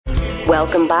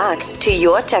Welcome back to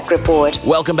Your Tech Report.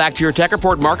 Welcome back to Your Tech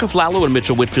Report. Mark Aflalo and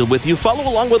Mitchell Whitfield with you. Follow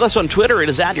along with us on Twitter. It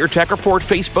is at Your Tech Report,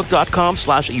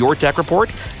 Facebook.com/Your Tech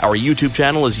Report. Our YouTube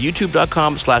channel is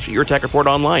YouTube.com/Your Tech Report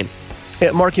online.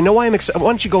 Mark, you know why I'm excited? Why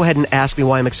don't you go ahead and ask me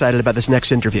why I'm excited about this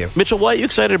next interview? Mitchell, why are you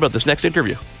excited about this next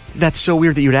interview? That's so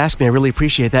weird that you'd ask me. I really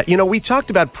appreciate that. You know, we talked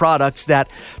about products that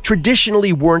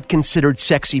traditionally weren't considered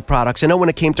sexy products. I know when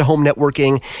it came to home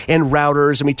networking and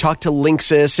routers, and we talked to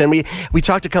Linksys, and we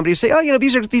talked to companies say, oh, you know,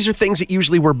 these are things that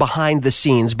usually were behind the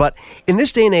scenes. But in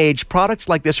this day and age, products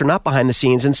like this are not behind the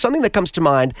scenes. And something that comes to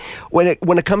mind when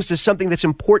it comes to something that's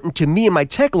important to me in my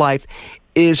tech life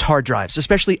is hard drives,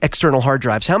 especially external hard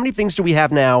drives. How many things do we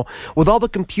have now with all the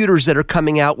computers that are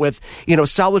coming out with, you know,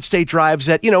 solid state drives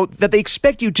that, you know, that they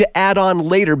expect you to add on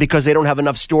later because they don't have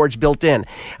enough storage built in?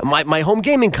 My home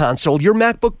gaming console, your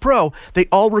MacBook Pro, they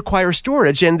all require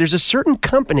storage. And there's a certain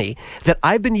company that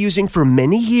I've been using for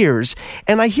many years,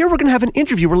 and I hear we're going to have an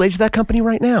interview related to that company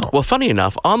right now. Well, funny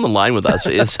enough, on the line with us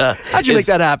is... How'd you make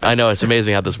that happen? I know, it's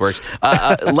amazing how this works.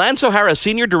 Lance O'Hara,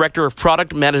 Senior Director of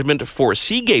Product Management for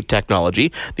Seagate Technology,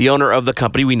 the owner of the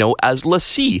company we know as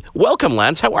LaCie. Welcome,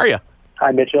 Lance. How are you?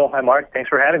 Hi, Mitchell. Hi, Mark. Thanks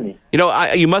for having me. You know,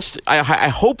 I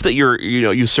hope that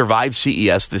you survived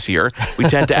CES this year. We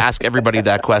tend to ask everybody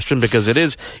that question because it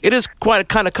is quite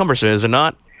kind of cumbersome, is it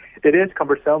not? It is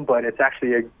cumbersome, but it's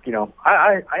actually,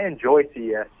 I enjoy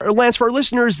CES. Lance, for our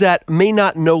listeners that may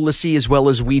not know LaCie as well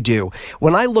as we do,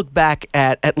 when I look back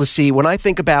at LaCie, when I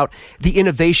think about the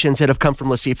innovations that have come from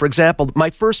LaCie, for example, my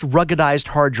first ruggedized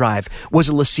hard drive was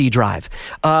a LaCie drive.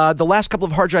 The last couple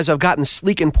of hard drives I've gotten,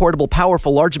 sleek and portable,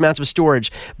 powerful, large amounts of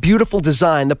storage, beautiful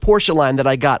design. The Porsche line that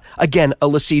I got, again, a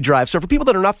LaCie drive. So for people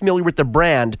that are not familiar with the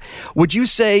brand, would you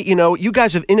say, you know, you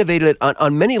guys have innovated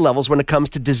on many levels when it comes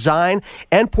to design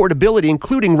and portability,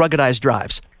 including ruggedized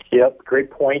drives? Yep, great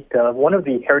point. One of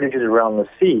the heritages around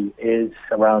LaCie is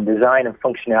around design and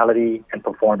functionality and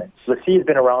performance. LaCie has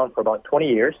been around for about 20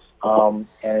 years, and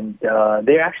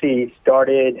they actually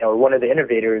started, or one of the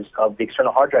innovators of the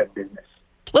external hard drive business.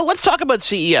 Let's talk about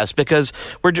CES because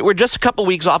we're just a couple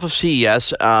weeks off of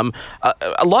CES. A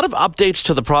lot of updates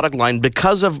to the product line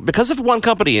because of one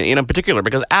company in particular,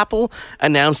 because Apple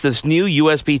announced this new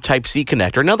USB Type-C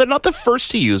connector. Now, they're not the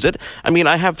first to use it. I mean,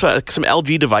 I have some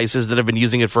LG devices that have been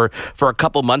using it for a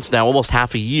couple months now, almost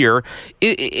half a year.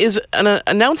 Is an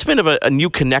announcement of a new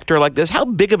connector like this, how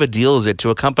big of a deal is it to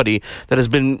a company that has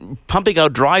been pumping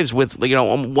out drives with, you know,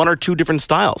 one or two different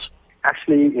styles?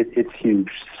 Actually, it's huge.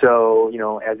 So, you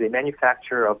know, as a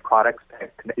manufacturer of products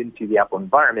that connect into the Apple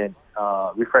environment,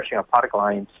 refreshing our product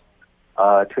lines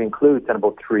to include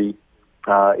Thunderbolt 3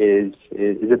 is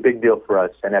a big deal for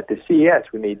us. And at the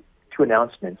CES, we made two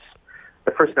announcements.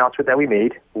 The first announcement that we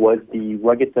made was the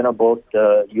rugged Thunderbolt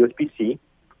USB-C.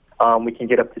 We can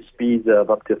get up to speeds of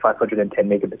up to 510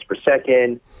 megabits per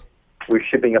second. We're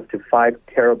shipping up to 5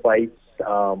 terabytes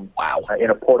in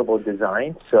a portable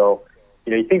design. So,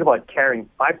 you know, you think about carrying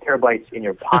 5 terabytes in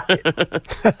your pocket,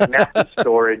 massive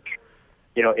storage,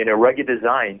 you know, in a rugged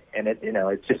design, and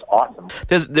it's just awesome.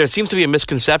 There seems to be a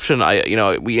misconception.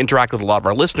 We interact with a lot of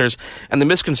our listeners, and the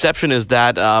misconception is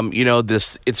that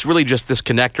it's really just this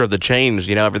connector that changed.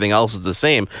 You know, everything else is the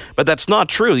same, but that's not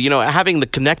true. You know, having the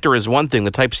connector is one thing,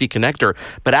 the Type-C connector,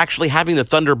 but actually having the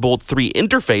Thunderbolt 3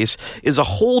 interface is a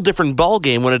whole different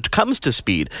ballgame when it comes to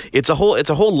speed. It's a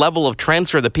whole level of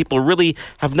transfer that people really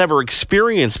have never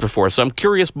experienced before. So I'm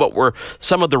curious, what were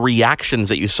some of the reactions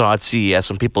that you saw at CES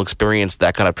when people experienced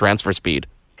that kind of transfer speed?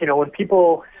 You know, when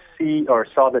people see or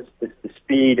saw the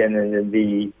speed and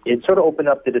it sort of opened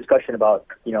up the discussion about,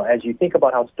 you know, as you think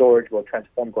about how storage will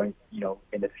transform going, you know,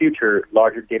 in the future,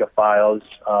 larger data files,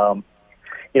 you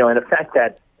know, and the fact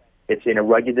that it's in a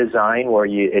rugged design where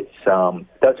it's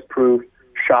dust-proof,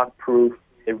 shock-proof,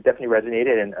 it definitely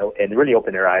resonated and really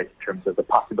opened their eyes in terms of the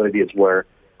possibilities of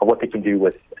what they can do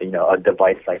with, you know, a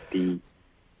device like the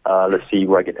LaCie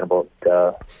rugged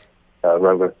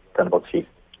Thunderbolt C.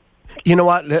 You know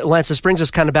what, Lance, this brings us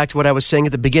kind of back to what I was saying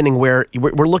at the beginning, where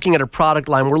we're looking at a product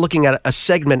line, we're looking at a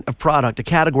segment of product, a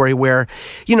category where,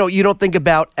 you know, you don't think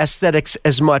about aesthetics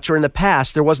as much, or in the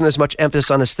past, there wasn't as much emphasis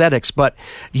on aesthetics, but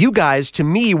you guys, to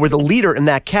me, were the leader in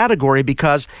that category,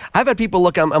 because I've had people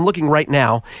look, I'm looking right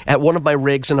now at one of my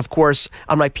rigs, and of course,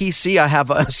 on my PC, I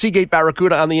have a Seagate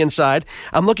Barracuda on the inside.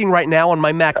 I'm looking right now on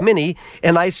my Mac Mini,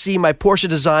 and I see my Porsche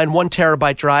design 1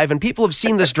 terabyte drive, and people have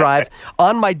seen this drive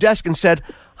on my desk and said,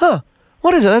 huh,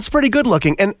 what is it? That's pretty good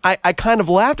looking. And I kind of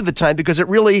laughed at the time because it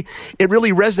really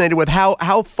resonated with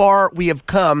how far we have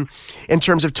come in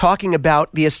terms of talking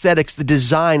about the aesthetics, the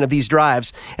design of these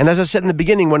drives. And as I said in the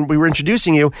beginning when we were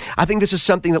introducing you, I think this is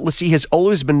something that LaCie has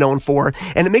always been known for.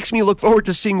 And it makes me look forward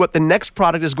to seeing what the next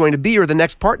product is going to be or the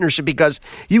next partnership because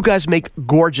you guys make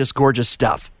gorgeous, gorgeous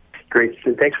stuff. Great.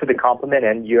 So thanks for the compliment.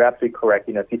 And you're absolutely correct.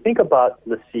 If you think about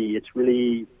LaCie, it's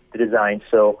really the design.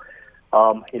 So,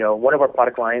 one of our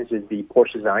product lines is the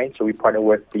Porsche Design. So we partner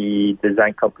with the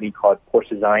design company called Porsche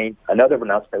Design. Another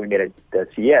announcement that we made at the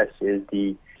CES is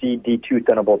the CD2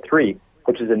 Thunderbolt 3,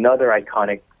 which is another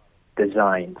iconic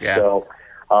design. Yeah. So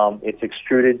it's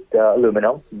extruded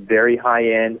aluminum, very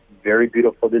high-end, very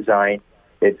beautiful design.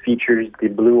 It features the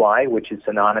blue eye, which is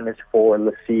synonymous for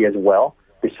LaCie as well,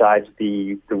 besides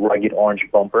the rugged orange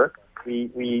bumper.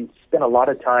 We spend a lot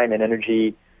of time and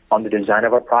energy on the design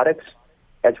of our products,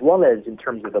 as well as in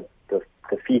terms of the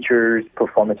features,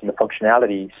 performance, and the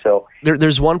functionality. So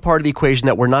there's one part of the equation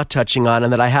that we're not touching on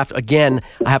and that I have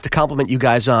to compliment you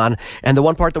guys on. And the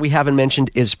one part that we haven't mentioned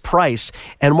is price.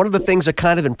 And one of the things that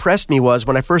kind of impressed me was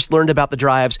when I first learned about the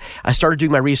drives, I started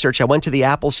doing my research. I went to the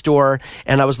Apple store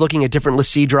and I was looking at different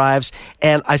LaCie drives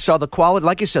and I saw the quality,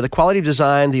 like you said, the quality of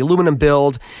design, the aluminum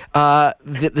build,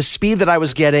 the speed that I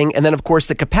was getting, and then of course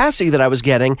the capacity that I was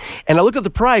getting. And I looked at the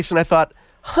price and I thought,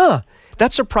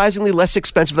 that's surprisingly less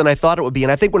expensive than I thought it would be.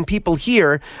 And I think when people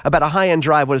hear about a high-end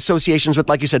drive with associations with,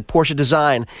 like you said, Porsche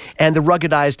design and the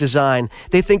ruggedized design,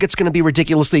 they think it's going to be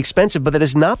ridiculously expensive, but that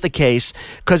is not the case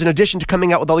because in addition to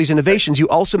coming out with all these innovations, you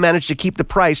also managed to keep the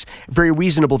price very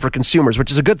reasonable for consumers, which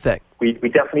is a good thing. We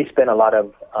definitely spend a lot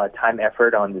of time,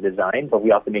 effort on the design, but we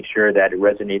also make sure that it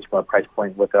resonates from a price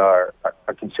point with our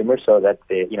consumers so that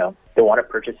they want to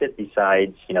purchase it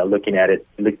besides, looking at it,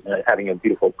 having a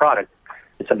beautiful product.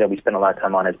 It's something that we spend a lot of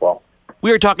time on as well.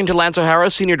 We are talking to Lance O'Hara,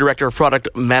 Senior Director of Product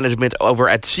Management over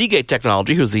at Seagate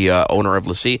Technology, who's the owner of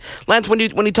LaCie. Lance, when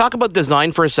you talk about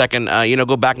design for a second,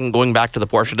 going back to the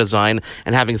Porsche design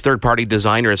and having third-party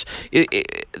designers,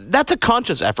 that's a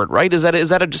conscious effort, right? Is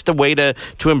that just a way to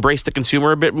embrace the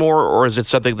consumer a bit more, or is it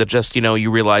something that just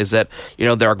you realize that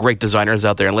there are great designers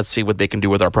out there and let's see what they can do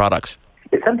with our products?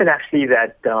 It's something actually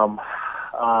that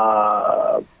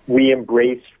we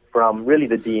embrace from really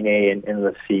the DNA in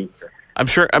LaCie. I'm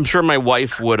sure my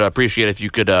wife would appreciate if you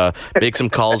could make some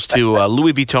calls to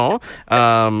Louis Vuitton,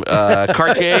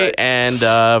 Cartier, and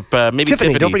maybe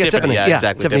Tiffany. Don't forget Tiffany. Yeah,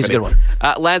 exactly. Tiffany's Tiffany. a good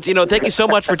one. Lance, thank you so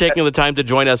much for taking the time to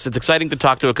join us. It's exciting to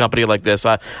talk to a company like this.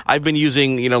 I've been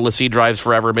using LaCie drives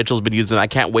forever. Mitchell's been using them. I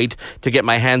can't wait to get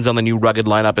my hands on the new rugged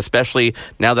lineup, especially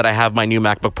now that I have my new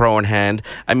MacBook Pro in hand.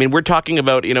 I mean, we're talking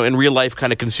about in real life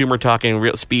kind of consumer talking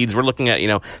real speeds. We're looking at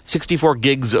 64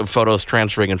 gigs of photos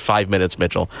transferring in 5 minutes,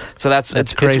 Mitchell. So that's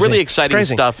crazy. It's really exciting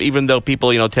stuff, even though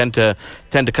people, tend to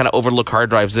kind of overlook hard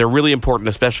drives. They're really important,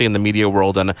 especially in the media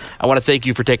world. And I want to thank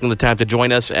you for taking the time to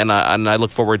join us. And I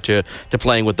look forward to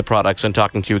playing with the products and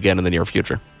talking to you again in the near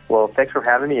future. Well, thanks for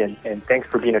having me, and thanks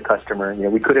for being a customer.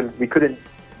 We couldn't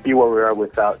be where we are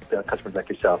without customers like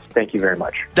yourself. Thank you very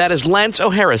much. That is Lance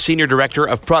O'Hara, Senior Director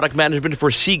of Product Management for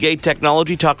Seagate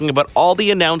Technology, talking about all the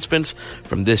announcements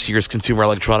from this year's Consumer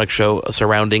Electronics Show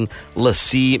surrounding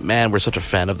LaCie. Man, we're such a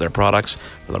fan of their products,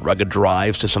 from the rugged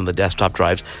drives to some of the desktop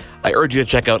drives. I urge you to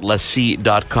check out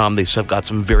LaCie.com. They've got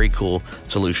some very cool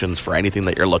solutions for anything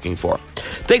that you're looking for.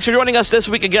 Thanks for joining us this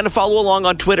week. Again, to follow along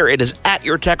on Twitter, it is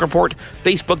 @YourTechReport,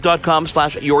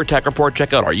 Facebook.com/YourTechReport.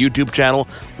 Check out our YouTube channel.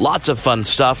 Lots of fun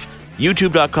stuff.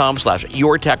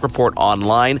 YouTube.com/YourTechReport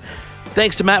online.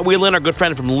 Thanks to Matt Whelan, our good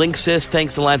friend from Linksys.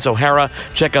 Thanks to Lance O'Hara.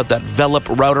 Check out that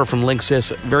Velop router from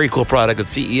Linksys. Very cool product at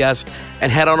CES.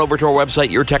 And head on over to our website,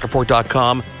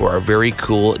 YourTechReport.com, for our very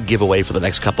cool giveaway for the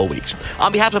next couple of weeks.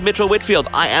 On behalf of Mitchell Whitfield,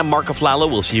 I am Mark Aflalo.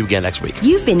 We'll see you again next week.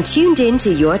 You've been tuned in to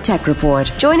Your Tech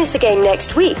Report. Join us again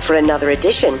next week for another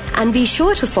edition. And be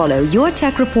sure to follow Your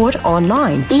Tech Report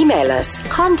online. Email us,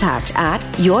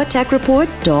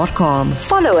 contact@yourtechreport.com.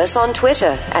 Follow us on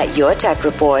Twitter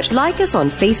 @YourTechReport. Like us on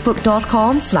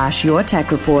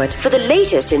Facebook.com/YourTechReport for the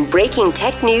latest in breaking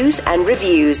tech news and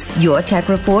reviews.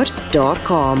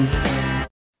 YourTechReport.com.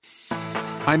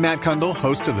 I'm Matt Kundle,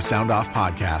 host of the Sound Off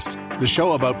Podcast, the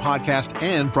show about podcast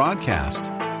and broadcast.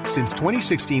 Since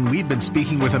 2016, we've been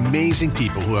speaking with amazing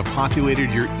people who have populated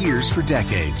your ears for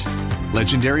decades.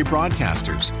 Legendary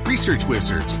broadcasters, research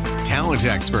wizards, talent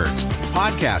experts,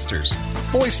 podcasters,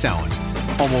 voice talent.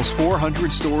 Almost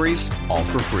 400 stories, all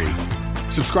for free.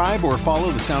 Subscribe or follow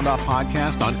the Sound Off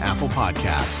Podcast on Apple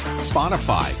Podcasts,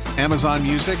 Spotify, Amazon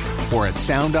Music, or at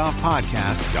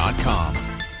soundoffpodcast.com.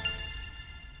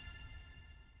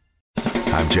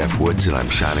 I'm Jeff Woods, and I'm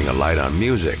shining a light on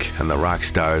music and the rock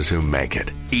stars who make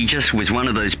it. He just was one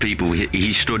of those people,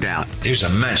 he stood out. He was a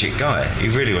magic guy. He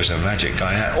really was a magic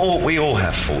guy. We all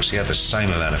have faults. He had the same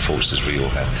amount of faults as we all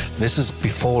had. This was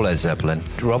before Led Zeppelin.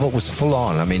 Robert was full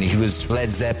on. I mean, he was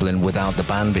Led Zeppelin without the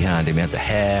band behind him. He had the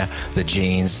hair, the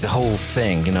jeans, the whole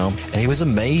thing, you know, and he was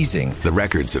amazing. The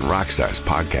Records and Rockstars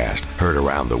podcast, heard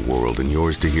around the world and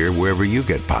yours to hear wherever you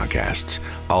get podcasts.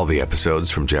 All the episodes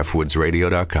from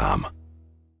JeffWoodsRadio.com.